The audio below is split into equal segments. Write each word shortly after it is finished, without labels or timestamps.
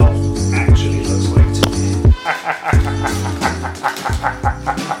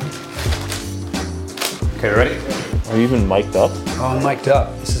mic'd up? Oh, I'm mic'd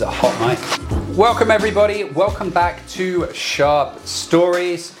up. This is a hot mic. Welcome, everybody. Welcome back to Sharp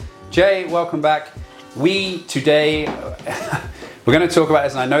Stories. Jay, welcome back. Today, we're going to talk about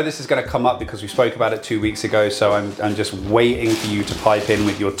this, and I know this is going to come up because we spoke about it 2 weeks ago, so I'm just waiting for you to pipe in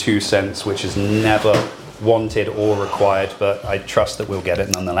with your 2 cents, which is never wanted or required, but I trust that we'll get it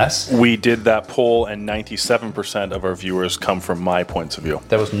nonetheless. We did that poll, and 97% of our viewers come from my points of view.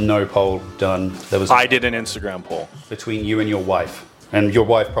 There was no poll done. I did an Instagram poll. Between you and your wife. And your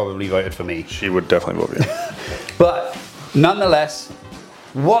wife probably voted for me. She would definitely vote for you. But nonetheless,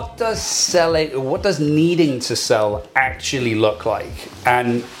 what does needing to sell actually look like?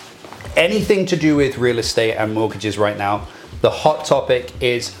 And anything to do with real estate and mortgages right now, the hot topic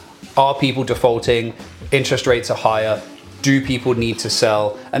is, are people defaulting? Interest rates are higher. Do people need to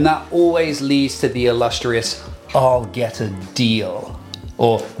sell? And that always leads to the illustrious, I'll get a deal.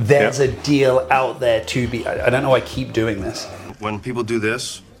 Or there's a deal out there to be. I don't know why I keep doing this. When people do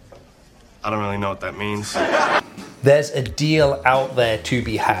this, I don't really know what that means. There's a deal out there to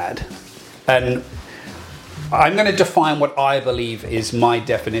be had. And I'm going to define what I believe is my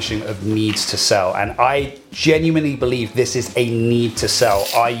definition of needs to sell. And I genuinely believe this is a need to sell,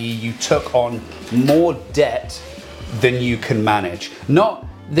 i.e. you took on more debt than you can manage. Not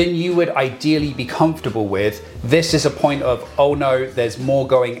than you would ideally be comfortable with. This is a point of, oh no, there's more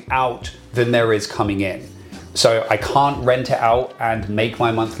going out than there is coming in. So I can't rent it out and make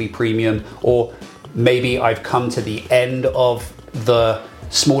my monthly premium, or maybe I've come to the end of the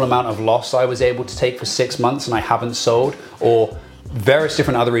small amount of loss I was able to take for 6 months and I haven't sold, or various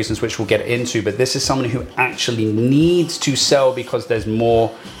different other reasons which we'll get into. But this is someone who actually needs to sell because there's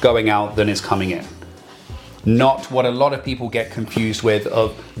more going out than is coming in. Not what a lot of people get confused with,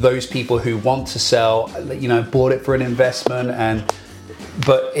 of those people who want to sell, bought it for an investment,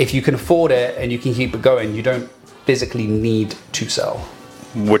 but if you can afford it and you can keep it going, you don't physically need to sell.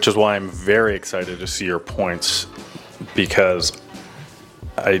 Which is why I'm very excited to see your points, because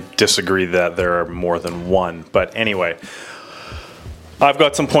I disagree that there are more than one. But anyway, I've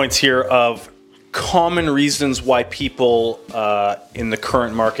got some points here of common reasons why people in the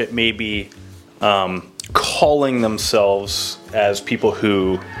current market may be calling themselves as people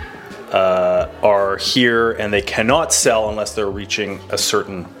who are here and they cannot sell unless they're reaching a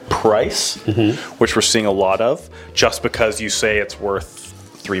certain price, which we're seeing a lot of. Just because you say it's worth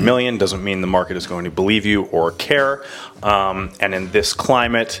 $3 million doesn't mean the market is going to believe you or care. And in this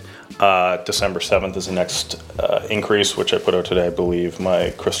climate, December 7th is the next increase, which I put out today. I believe my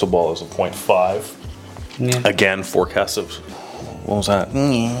crystal ball is a 0.5. Yeah. Again, forecast of, what was that?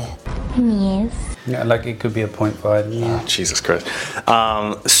 Yes. Yeah, like it could be a 0.5. Yeah. Oh, Jesus Christ.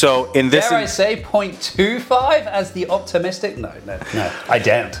 So in this... Dare I say 0.25 as the optimistic? No, I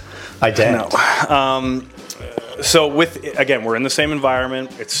daren't. No. So we're in the same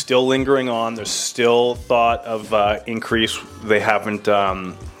environment. It's still lingering on. There's still thought of increase. They haven't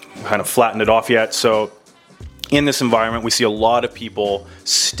kind of flattened it off yet. So in this environment, we see a lot of people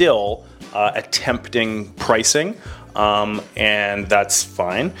still attempting pricing, and that's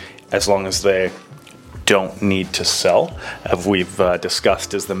fine as long as they don't need to sell. As we've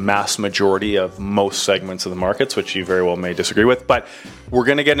discussed, is the mass majority of most segments of the markets, which you very well may disagree with. But we're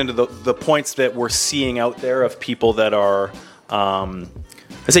going to get into the points that we're seeing out there of people that are, I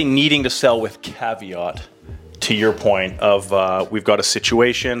say, needing to sell with caveat. To your point of we've got a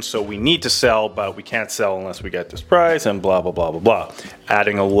situation, so we need to sell, but we can't sell unless we get this price, and blah, blah, blah, blah, blah.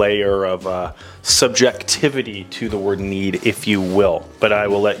 Adding a layer of subjectivity to the word need, if you will. But I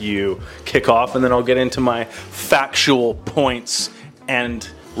will let you kick off, and then I'll get into my factual points and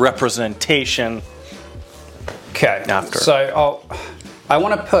representation. Okay, after. So I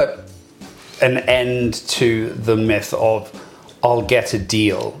want to put an end to the myth of I'll get a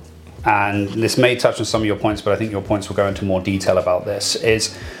deal. And this may touch on some of your points, but I think your points will go into more detail about this,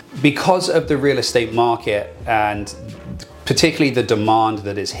 is because of the real estate market and particularly the demand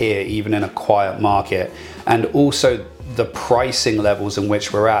that is here, even in a quiet market, and also the pricing levels in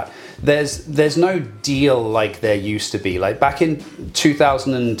which we're at. There's no deal like there used to be. Like back in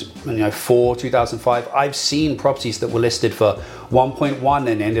 2004, 2005, I've seen properties that were listed for 1.1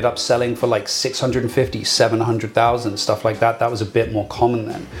 and ended up selling for like 650, 700,000, stuff like that. That was a bit more common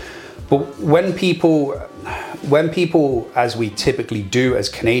then. But when people, as we typically do as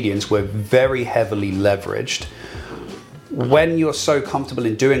Canadians, we're very heavily leveraged. When you're so comfortable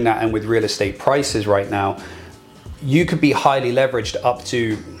in doing that, and with real estate prices right now, you could be highly leveraged up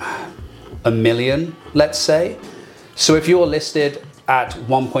to $1 million, let's say. So if you're listed at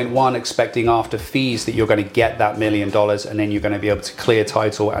 1.1 expecting after fees that you're going to get that $1 million, and then you're going to be able to clear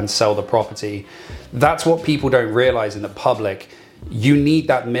title and sell the property, that's what people don't realize in the public. You need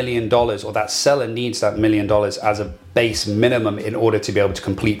that $1 million, or that seller needs that $1 million as a base minimum in order to be able to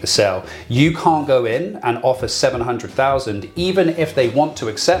complete the sale. You can't go in and offer 700,000, even if they want to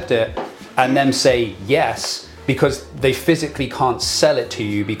accept it, and then say yes, because they physically can't sell it to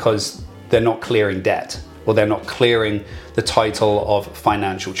you because they're not clearing debt, or they're not clearing the title of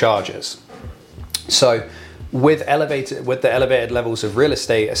financial charges. So with the elevated levels of real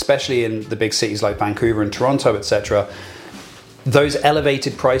estate, especially in the big cities like Vancouver and Toronto, etc., those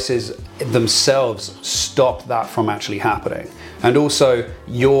elevated prices themselves stop that from actually happening. And also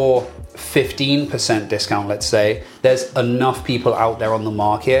your 15% discount, let's say, there's enough people out there on the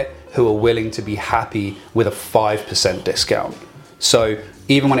market who are willing to be happy with a 5% discount. So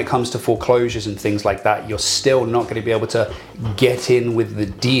even when it comes to foreclosures and things like that, you're still not going to be able to get in with the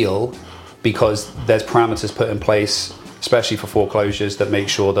deal, because there's parameters put in place, especially for foreclosures, that make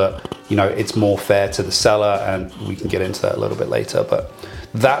sure that, you know, it's more fair to the seller, and we can get into that a little bit later. But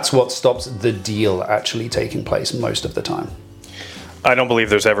that's what stops the deal actually taking place most of the time. I don't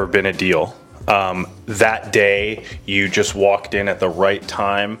believe there's ever been a deal. That day, you just walked in at the right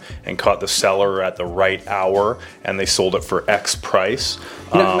time and caught the seller at the right hour, and they sold it for X price.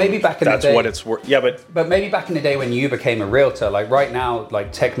 You know, maybe back in the day, that's what it's worth. Yeah, but maybe back in the day when you became a realtor, like right now,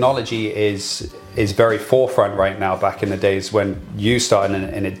 like technology is very forefront right now. Back in the days when you started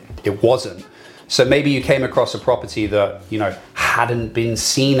and it wasn't. So maybe you came across a property that, you know, hadn't been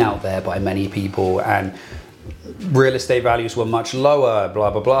seen out there by many people, and real estate values were much lower,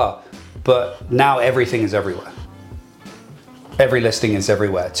 blah, blah, blah. But now everything is everywhere. Every listing is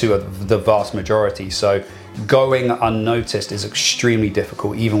everywhere to the vast majority. So going unnoticed is extremely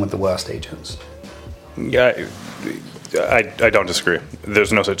difficult, even with the worst agents. Yeah, I don't disagree.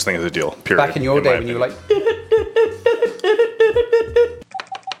 There's no such thing as a deal, period. Back in your day when you were like...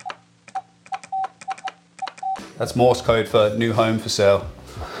 That's Morse code for new home for sale.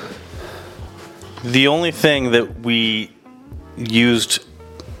 The only thing that we used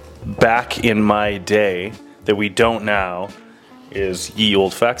back in my day that we don't now is ye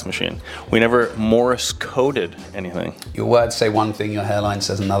old fax machine. We never Morse coded anything. Your words say one thing, your hairline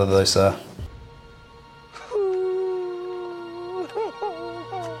says another, though, sir.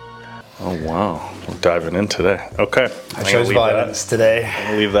 Oh wow, we're diving in today. Okay, I chose violence today.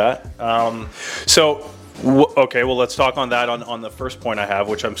 I'll leave that. Okay, well, let's talk on that. On the first point I have,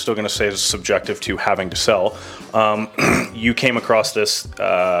 which I'm still going to say is subjective to having to sell. You came across this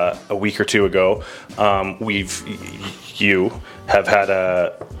a week or two ago. You have had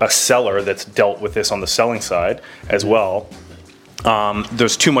a seller that's dealt with this on the selling side as well.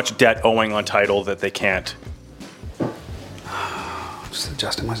 There's too much debt owing on title that they can't. Just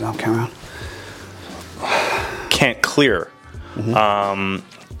adjusting myself, carry on. Can't clear. Mm-hmm.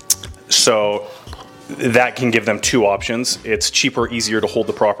 So that can give them two options. It's cheaper, easier to hold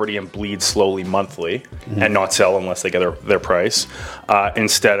the property and bleed slowly monthly, mm-hmm. and not sell unless they get their price.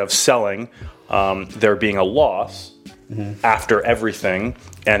 Instead of selling, there being a loss, mm-hmm. after everything,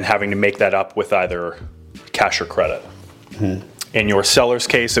 and having to make that up with either cash or credit. Mm-hmm. In your seller's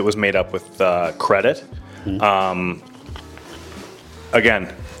case, it was made up with credit. Mm-hmm.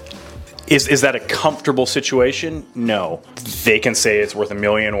 Again, is that a comfortable situation? No. They can say it's worth $1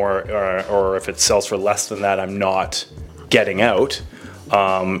 million, or if it sells for less than that, I'm not getting out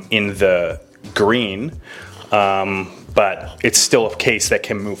in the green. But it's still a case that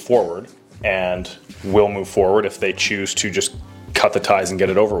can move forward, and will move forward if they choose to just cut the ties and get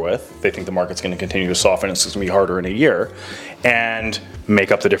it over with. They think the market's going to continue to soften. It's going to be harder in a year, and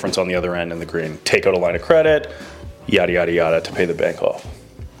make up the difference on the other end in the green. Take out a line of credit, yada, yada, yada, to pay the bank off.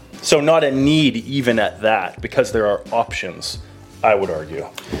 So not a need even at that, because there are options, I would argue.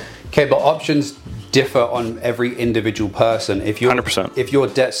 Okay, but options differ on every individual person. If 100%. If your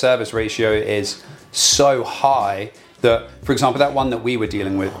debt service ratio is so high that, for example, that one that we were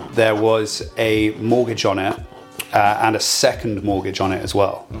dealing with, there was a mortgage on it and a second mortgage on it as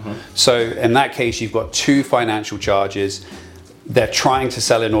well. Mm-hmm. So in that case, you've got two financial charges. They're trying to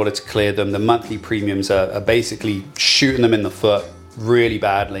sell in order to clear them. The monthly premiums are basically shooting them in the foot really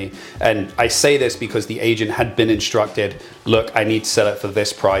badly. And I say this because the agent had been instructed, look, I need to sell it for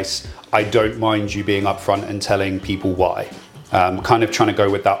this price. I don't mind you being upfront and telling people why. Kind of trying to go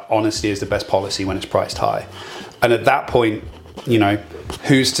with that honesty is the best policy when it's priced high. And at that point, you know,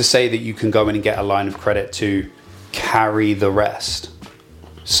 who's to say that you can go in and get a line of credit to carry the rest?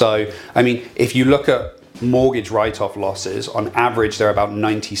 So, I mean, if you look at mortgage write-off losses, on average they're about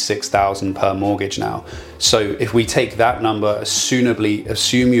 96,000 per mortgage now. So if we take that number, assumably,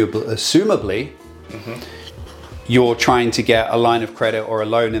 mm-hmm. you're trying to get a line of credit or a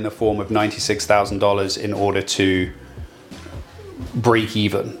loan in the form of $96,000 in order to break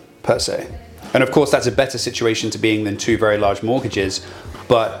even, per se. And of course, that's a better situation to be in than two very large mortgages,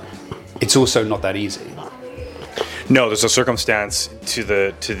 but it's also not that easy. No, there's a circumstance to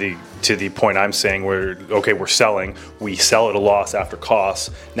the point I'm saying where, okay, we're selling, we sell at a loss after costs.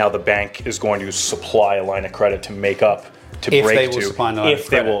 Now the bank is going to supply a line of credit to make up, to If break they will to. supply a line of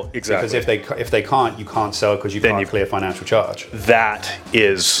credit. They will, exactly. Because if they can't, you can't sell because you can't clear financial charge. That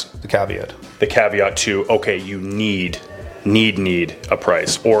is The caveat. the caveat to, okay, you need a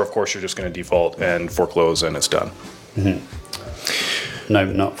price, or of course you're just going to default and foreclose and it's done. No,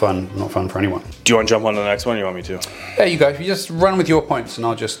 not fun for anyone. Do you want to jump on to the next one, or you want me to? There you go. You just run with your points and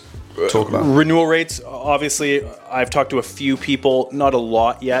I'll just talk about it. Renewal rates, obviously, I've talked to a few people, not a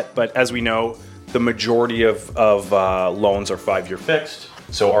lot yet, but as we know, the majority of loans are 5-year fixed.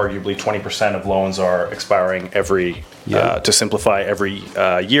 So arguably 20% of loans are expiring to simplify every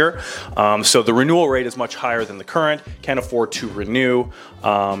year. So the renewal rate is much higher than the current, can't afford to renew,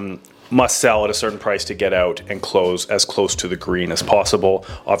 must sell at a certain price to get out and close as close to the green as possible.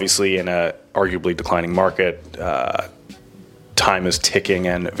 Obviously, in a arguably declining market, time is ticking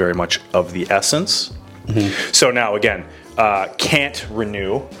and very much of the essence. So now, again, can't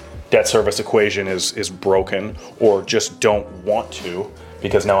renew. Debt service equation is broken, or just don't want to,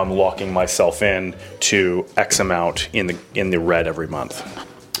 because now I'm locking myself in to X amount in the red every month.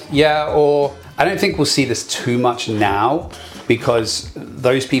 Yeah, or I don't think we'll see this too much now, because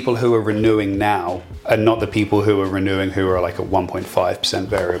those people who are renewing now are not the people who are renewing who are like at 1.5%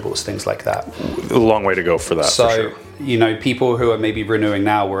 variables, things like that. A long way to go for that, So, for sure. you know, people who are maybe renewing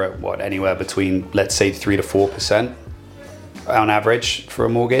now were at anywhere between, let's say, 3 to 4% on average for a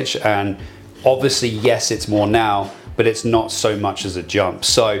mortgage. And obviously, yes, it's more now, but it's not so much as a jump.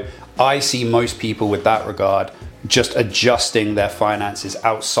 So I see most people with that regard just adjusting their finances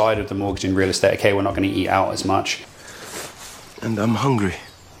outside of the mortgage and real estate. Okay, we're not going to eat out as much. And I'm hungry.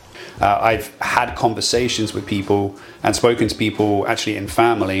 I've had conversations with people and spoken to people actually in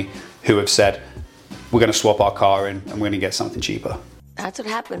family who have said, we're going to swap our car in and we're going to get something cheaper. That's what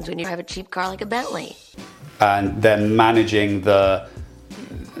happens when you have a cheap car like a Bentley. And they're managing the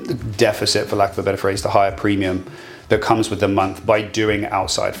deficit, for lack of a better phrase, the higher premium that comes with the month by doing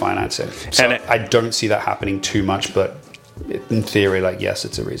outside financing. So I don't see that happening tome much, but in theory, like, yes,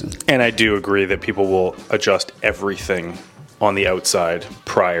 it's a reason. And I do agree that people will adjust everything on the outside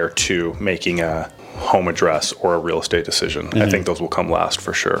prior to making a home address or a real estate decision. I think those will come last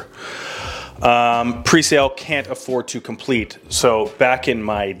for sure. Pre-sale can't afford to complete. So back in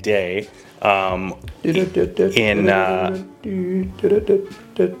my day, in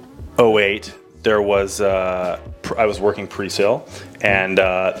 08, there was I was working pre-sale, and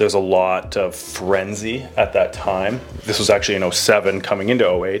there's a lot of frenzy at that time. This was actually in 07 coming into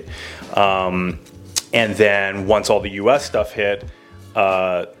 08. And then once all the US stuff hit,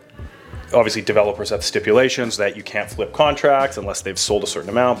 obviously developers have stipulations that you can't flip contracts unless they've sold a certain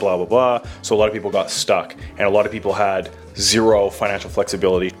amount, blah, blah, blah. So a lot of people got stuck, and a lot of people had zero financial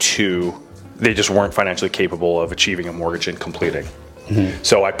flexibility they just weren't financially capable of achieving a mortgage and completing.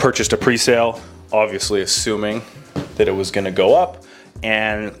 So I purchased a pre-sale, obviously assuming that it was going to go up,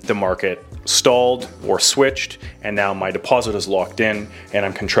 and the market stalled or switched, and now my deposit is locked in and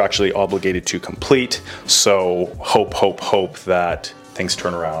I'm contractually obligated to complete. So hope that things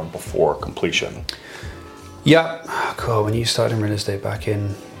turn around before completion. Yeah. Cool. When you started in real estate back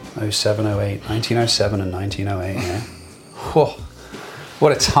in 07, 08, 1907 and 1908, yeah. Whoa,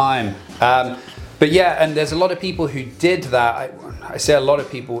 what a time. But yeah, and there's a lot of people who did that. I say a lot of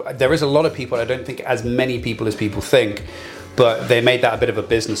people. There is a lot of people. I don't think as many people as people think, but they made that a bit of a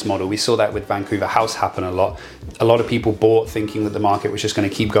business model. We saw that with Vancouver House happen a lot. A lot of people bought thinking that the market was just going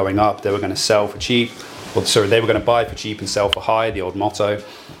to keep going up. They were going to sell for cheap. They were going to buy for cheap and sell for high, the old motto.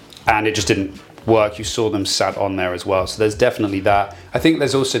 And it just didn't work. You saw them sat on there as well. So there's definitely that. I think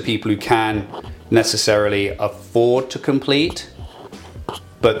there's also people who can necessarily afford to complete,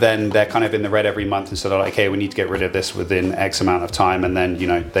 but then they're kind of in the red every month, and so they're like, okay, we need to get rid of this within X amount of time, and then,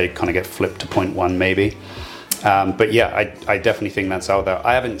 they kind of get flipped to 0.1 maybe. But yeah, I definitely think that's out there.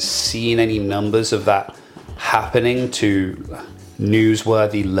 I haven't seen any numbers of that happening to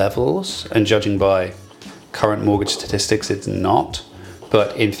newsworthy levels, and judging by current mortgage statistics, it's not.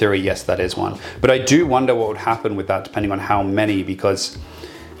 But in theory, yes, that is one. But I do wonder what would happen with that, depending on how many, because,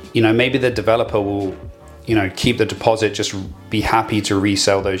 maybe the developer will, keep the deposit, just be happy to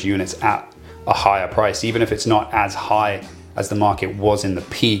resell those units at a higher price, even if it's not as high as the market was in the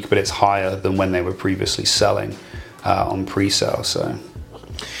peak, but it's higher than when they were previously selling on pre-sale. So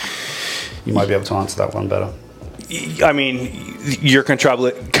you might be able to answer that one better. I mean, you're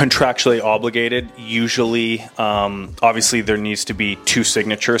contractually obligated. Usually, obviously, there needs to be 2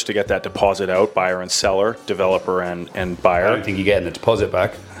 signatures to get that deposit out, buyer and seller, developer and buyer. I don't think you're getting the deposit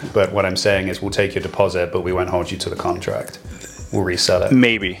back, but what I'm saying is we'll take your deposit, but we won't hold you to the contract. We'll resell it.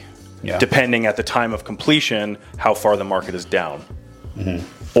 Maybe. Yeah. Depending at the time of completion, how far the market is down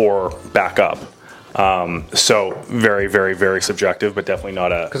or back up. So very, very, very subjective, but definitely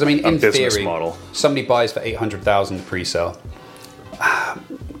not a, Because I mean, a in business theory, model. somebody buys for 800,000 pre-sale.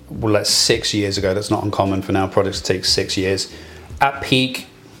 Well, that's 6 years ago. That's not uncommon for now. Projects take 6 years. At peak,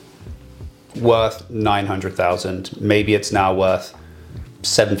 worth 900,000. Maybe it's now worth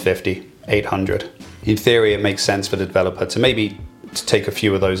 750, 800. In theory, it makes sense for the developer to maybe to take a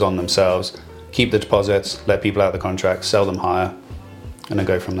few of those on themselves, keep the deposits, let people out of the contract, sell them higher, and then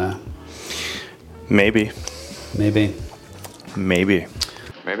go from there. Maybe. Maybe. Maybe.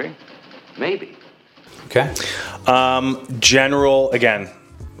 Maybe. Maybe. Okay. General, again,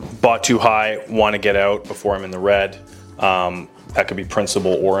 bought too high, want to get out before I'm in the red. That could be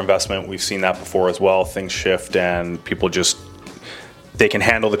principal or investment. We've seen that before as well. Things shift and people just, they can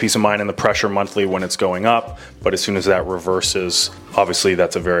handle the peace of mind and the pressure monthly when it's going up, but as soon as that reverses, obviously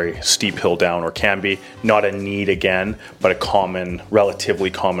that's a very steep hill down, or can be. Not a need again, but a common,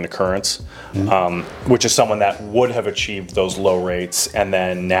 relatively common occurrence, which is someone that would have achieved those low rates and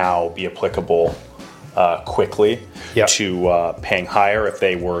then now be applicable quickly to paying higher if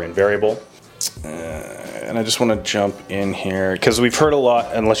they were in variable. And I just want to jump in here because we've heard a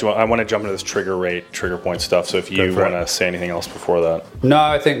lot. Unless you want, I want to jump into this trigger rate, trigger point stuff. So if you want to say anything else before that, no,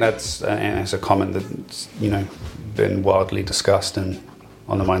 I think that's it's a comment that's been wildly discussed and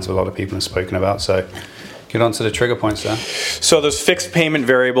on the minds of a lot of people and spoken about. So get on to the trigger points there. So there's fixed payment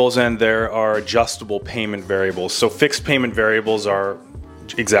variables and there are adjustable payment variables. So fixed payment variables are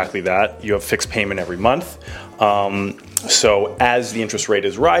exactly that. You have fixed payment every month. So as the interest rate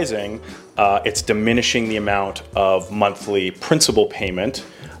is rising, it's diminishing the amount of monthly principal payment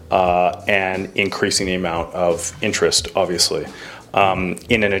and increasing the amount of interest, obviously.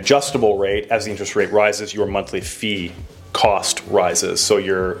 In an adjustable rate, as the interest rate rises, your monthly fee cost rises. So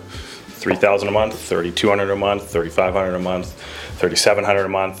you're $3,000 a month, $3,200 a month, $3,500 a month, $3,700 a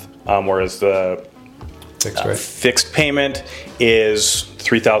month, whereas the fixed payment is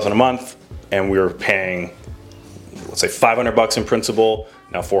 $3,000 a month, and we were paying, let's say, $500 in principal,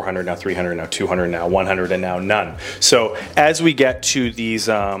 now $400, now $300, now $200, now $100, and now none. So as we get to these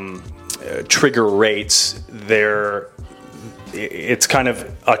trigger rates, it's kind of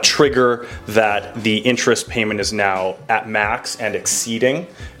a trigger that the interest payment is now at max and exceeding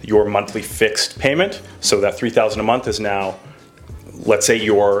your monthly fixed payment. So that $3,000 a month is now, let's say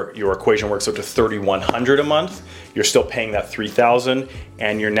your equation works out to $3,100 a month. You're still paying that $3,000,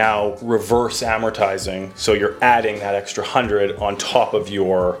 and you're now reverse amortizing. So you're adding that extra $100 on top of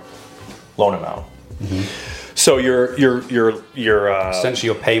your loan amount. So your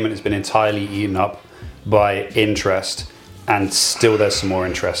essentially your payment has been entirely eaten up by interest, and still there's some more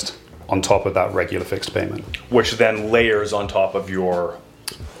interest on top of that regular fixed payment, which then layers on top of your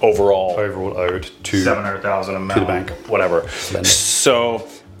overall owed to $700,000 amount to the bank, whatever. So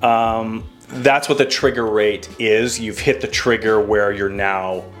that's what the trigger rate is. You've hit the trigger where you're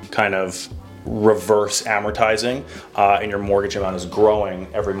now kind of reverse amortizing, and your mortgage amount is growing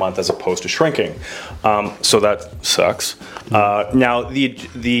every month as opposed to shrinking. So that sucks. Now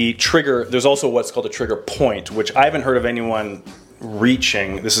the trigger, there's also what's called a trigger point, which I haven't heard of anyone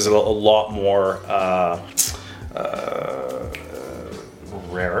reaching. This is a lot more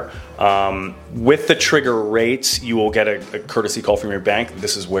rare. With the trigger rates, you will get a courtesy call from your bank.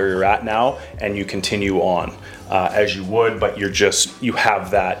 This is where you're at now, and you continue on as you would, but you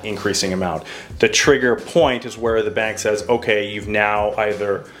have that increasing amount. The trigger point is where the bank says, okay, you've now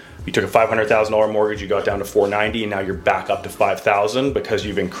you took a $500,000 mortgage, you got down to $490,000, and now you're back up to $5,000 because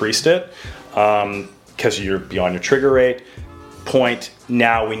you've increased it, because you're beyond your trigger rate point.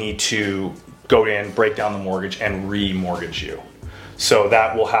 Now we need to go in, break down the mortgage, and re-mortgage you. So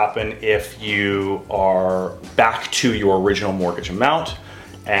that will happen if you are back to your original mortgage amount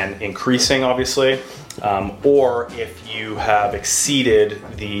and increasing, obviously, or if you have exceeded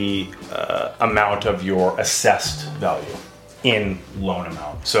the amount of your assessed value in loan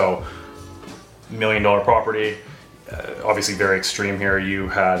amount. So $1 million property, obviously very extreme here. You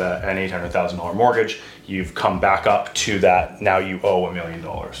had an $800,000 mortgage. You've come back up to that. Now you owe $1 million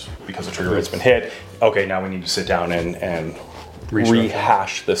because the trigger rate's been hit. Okay, now we need to sit down and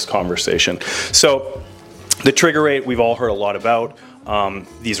rehash this conversation. So the trigger rate, we've all heard a lot about.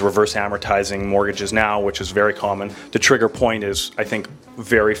 These reverse amortizing mortgages now, which is very common. The trigger point is, I think,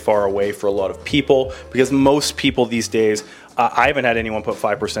 very far away for a lot of people, because most people these days, I haven't had anyone put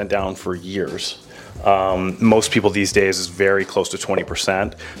 5% down for years. Most people these days is very close to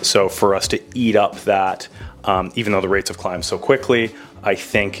 20%. So for us to eat up that, even though the rates have climbed so quickly, I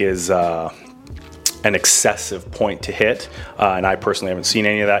think is an excessive point to hit. And I personally haven't seen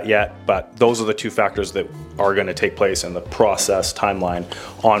any of that yet. But those are the two factors that are going to take place in the process timeline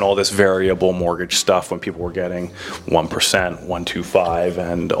on all this variable mortgage stuff when people were getting 1%, 1.25,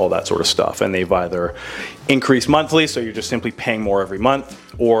 and all that sort of stuff. And they've either increased monthly, so you're just simply paying more every month,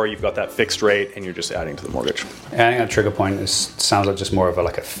 or you've got that fixed rate and you're just adding to the mortgage. And I think a trigger point sounds like just more of a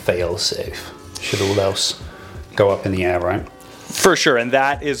fail safe. Should all else go up in the air, right? For sure, and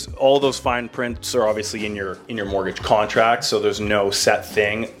that is, all those fine prints are obviously in your mortgage contract, so there's no set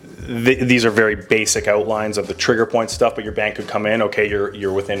thing. These are very basic outlines of the trigger point stuff, but your bank could come in, okay,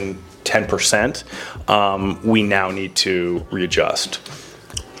 you're within 10%. We now need to readjust.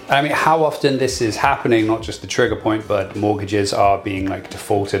 I mean, how often this is happening, not just the trigger point, but mortgages are being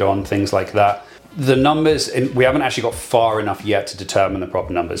defaulted on, things like that. The numbers, we haven't actually got far enough yet to determine the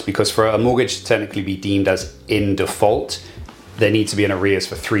proper numbers, because for a mortgage to technically be deemed as in default, they need to be in arrears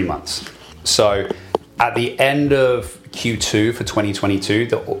for 3 months. So at the end of Q2 for 2022,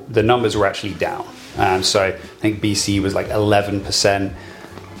 the numbers were actually down. So I think BC was 11%,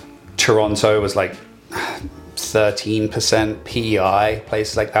 Toronto was 13%, PEI,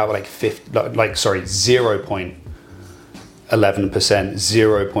 places like that were 0.11%,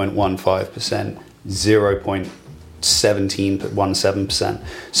 0.15%, 0.17%.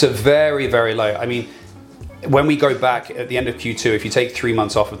 So very, very low. I mean, when we go back at the end of Q2, if you take 3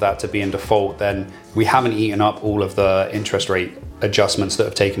 months off of that to be in default, then we haven't eaten up all of the interest rate adjustments that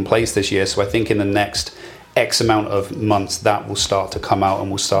have taken place this year. So I think in the next X amount of months, that will start to come out and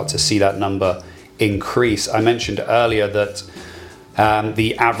we'll start to see that number increase. I mentioned earlier that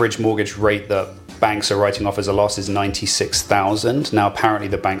the average mortgage rate that banks are writing off as a loss is 96,000. Now, apparently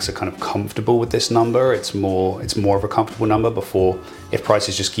the banks are kind of comfortable with this number. It's more of a comfortable number before, if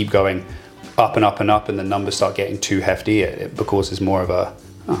prices just keep going up and up and up and the numbers start getting too hefty, it causes more of a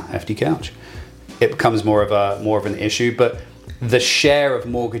hefty couch. It becomes more of an issue. But the share of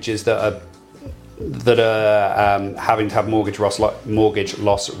mortgages that are having to have mortgage loss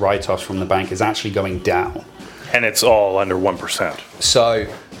write-offs from the bank is actually going down, and it's all under 1%. So,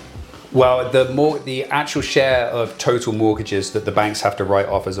 well, the actual share of total mortgages that the banks have to write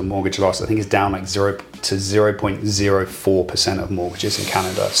off as a mortgage loss, I think, is down 0 to 0.04% of mortgages in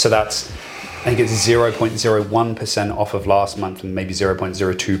Canada. So that's, I think it's 0.01% off of last month and maybe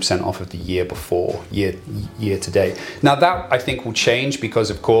 0.02% off of the year before, year to date. Now that I think will change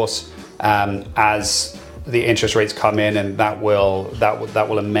because, of course, as the interest rates come in, and that will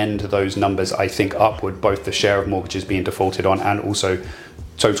amend those numbers, I think, upward, both the share of mortgages being defaulted on and also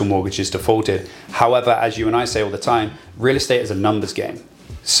total mortgages defaulted. However, as you and I say all the time, real estate is a numbers game.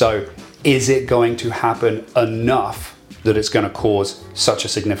 So is it going to happen enough that it's going to cause such a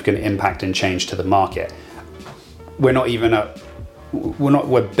significant impact and change to the market? We're not even at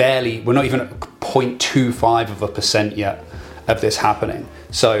 0.25% yet of this happening.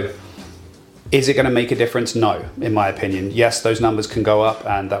 So is it going to make a difference? No, in my opinion. Yes, those numbers can go up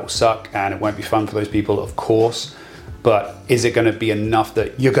and that will suck and it won't be fun for those people, of course. But is it going to be enough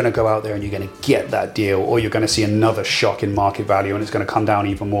that you're going to go out there and you're going to get that deal, or you're going to see another shock in market value and it's going to come down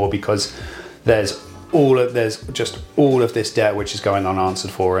even more because there's just all of this debt which is going unanswered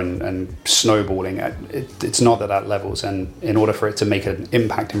for and snowballing? It's not at that levels, and in order for it to make an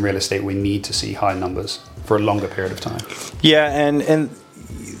impact in real estate, we need to see high numbers for a longer period of time. Yeah, and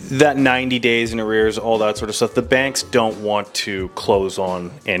that 90 days in arrears, all that sort of stuff, the banks don't want to close on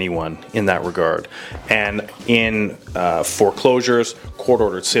anyone in that regard. And in foreclosures,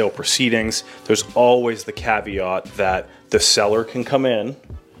 court-ordered sale proceedings, there's always the caveat that the seller can come in,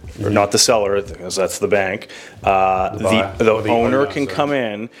 or not the seller, because that's the bank. The owner can come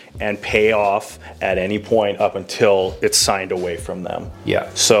in and pay off at any point up until it's signed away from them. Yeah.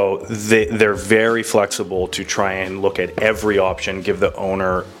 So they're very flexible to try and look at every option, give the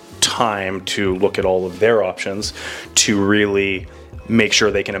owner time to look at all of their options to really make sure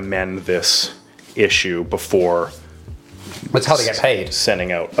they can amend this issue before. That's how they get paid.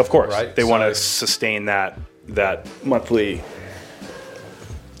 Sending out, of course. Right? They want to sustain that monthly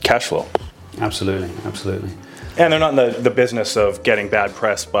cash flow. Absolutely. And they're not in the business of getting bad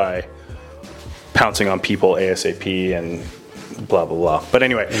press by pouncing on people ASAP and blah, blah, blah. But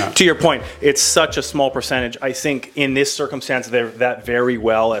anyway, To your point, it's such a small percentage. I think in this circumstance, that very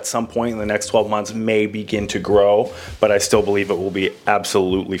well at some point in the next 12 months may begin to grow, but I still believe it will be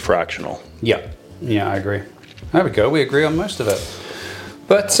absolutely fractional. Yeah, I agree. There we go. We agree on most of it.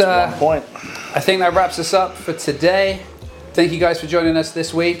 But Point. I think that wraps us up for today. Thank you guys for joining us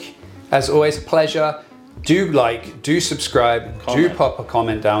this week. As always, a pleasure. Do like, do subscribe, do pop a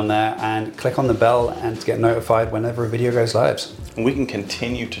comment down there, and click on the bell and get notified whenever a video goes live. And we can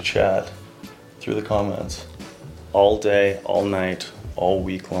continue to chat through the comments all day, all night, all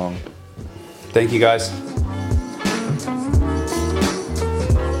week long. Thank you guys.